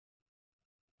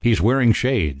He's wearing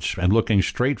shades and looking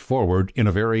straight forward in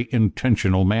a very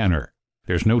intentional manner.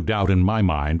 There's no doubt in my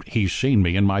mind he's seen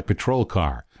me in my patrol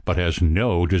car, but has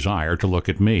no desire to look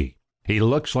at me. He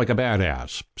looks like a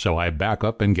badass, so I back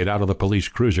up and get out of the police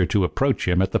cruiser to approach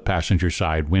him at the passenger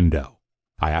side window.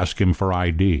 I ask him for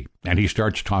ID, and he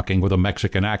starts talking with a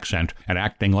Mexican accent and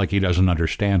acting like he doesn't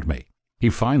understand me. He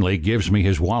finally gives me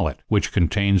his wallet, which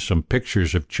contains some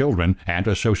pictures of children and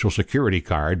a Social Security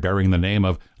card bearing the name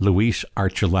of Luis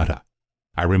Archuleta.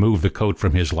 I remove the coat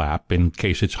from his lap in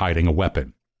case it's hiding a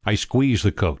weapon. I squeeze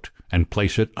the coat and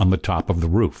place it on the top of the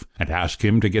roof and ask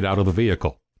him to get out of the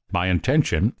vehicle. My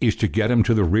intention is to get him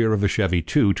to the rear of the Chevy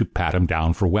 2 to pat him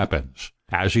down for weapons.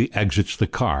 As he exits the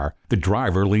car, the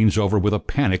driver leans over with a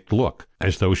panicked look,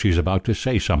 as though she's about to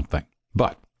say something.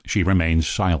 But she remains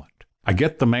silent. I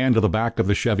get the man to the back of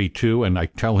the Chevy 2 and I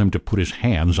tell him to put his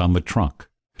hands on the trunk.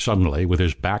 Suddenly, with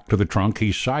his back to the trunk,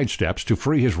 he sidesteps to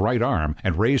free his right arm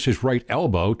and raise his right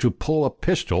elbow to pull a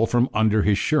pistol from under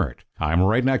his shirt. I'm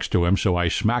right next to him, so I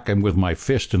smack him with my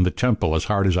fist in the temple as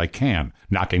hard as I can,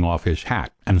 knocking off his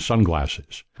hat and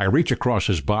sunglasses. I reach across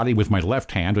his body with my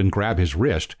left hand and grab his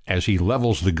wrist as he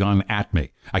levels the gun at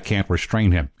me. I can't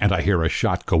restrain him, and I hear a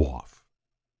shot go off.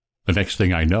 The next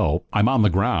thing I know, I'm on the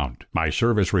ground. My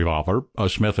service revolver, a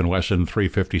Smith & Wesson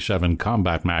 .357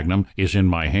 Combat Magnum, is in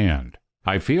my hand.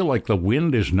 I feel like the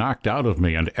wind is knocked out of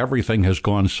me and everything has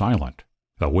gone silent.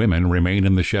 The women remain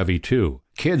in the Chevy 2.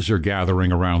 Kids are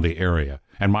gathering around the area,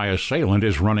 and my assailant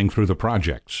is running through the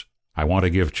projects. I want to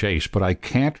give chase, but I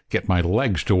can't get my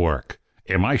legs to work.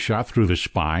 Am I shot through the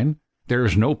spine?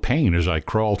 There's no pain as I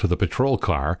crawl to the patrol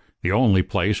car, the only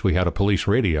place we had a police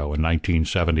radio in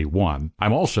 1971.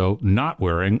 I'm also not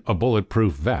wearing a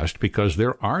bulletproof vest because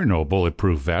there are no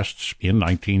bulletproof vests in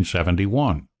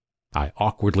 1971. I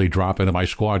awkwardly drop into my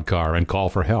squad car and call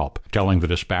for help, telling the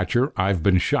dispatcher I've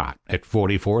been shot at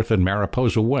 44th and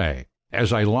Mariposa Way.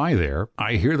 As I lie there,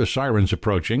 I hear the sirens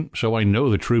approaching, so I know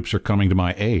the troops are coming to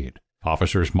my aid.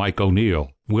 Officers Mike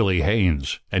O'Neill, Willie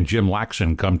Haynes, and Jim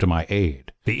Laxon come to my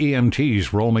aid. The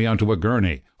EMTs roll me onto a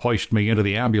gurney, hoist me into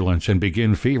the ambulance, and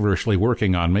begin feverishly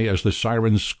working on me as the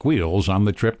siren squeals on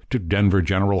the trip to Denver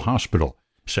General Hospital,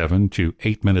 7 to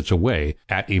 8 minutes away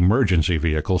at emergency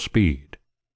vehicle speed.